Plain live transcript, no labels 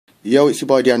Yo, it's your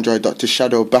boy the Android Dr.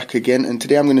 Shadow back again, and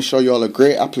today I'm going to show you all a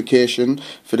great application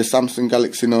for the Samsung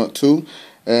Galaxy Note 2.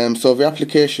 So the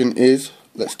application is,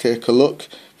 let's take a look.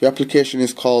 The application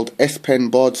is called S Pen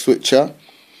Board Switcher.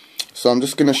 So I'm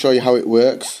just going to show you how it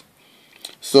works.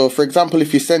 So for example,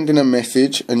 if you're sending a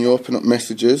message and you open up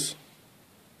messages,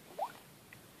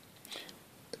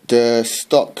 the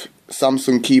stock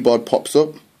Samsung keyboard pops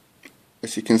up.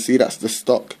 As you can see, that's the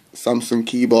stock Samsung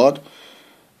keyboard.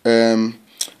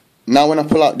 Now when I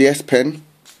pull out the S Pen,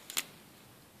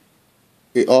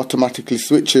 it automatically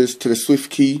switches to the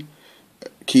Swift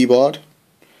keyboard,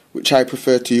 which I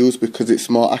prefer to use because it's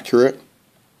more accurate.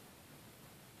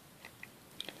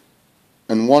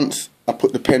 And once I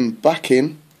put the pen back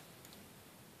in,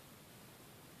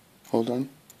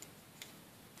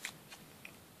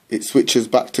 it switches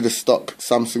back to the stock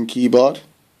Samsung keyboard.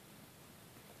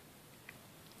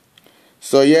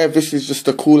 So yeah, this is just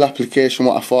a cool application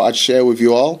what I thought I'd share with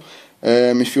you all.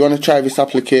 If you want to try this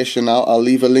application out, I'll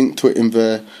leave a link to it in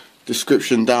the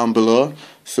description down below,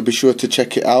 so be sure to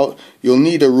check it out. You'll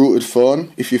need a rooted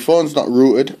phone. If your phone's not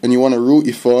rooted and you want to root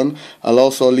your phone, I'll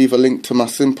also leave a link to my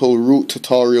simple root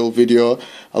tutorial video.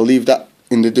 I'll leave that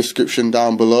in the description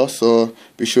down below, so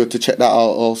be sure to check that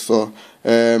out also.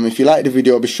 If you like the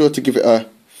video, be sure to give it a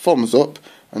thumbs up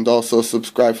and also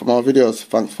subscribe for more videos.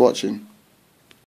 Thanks for watching.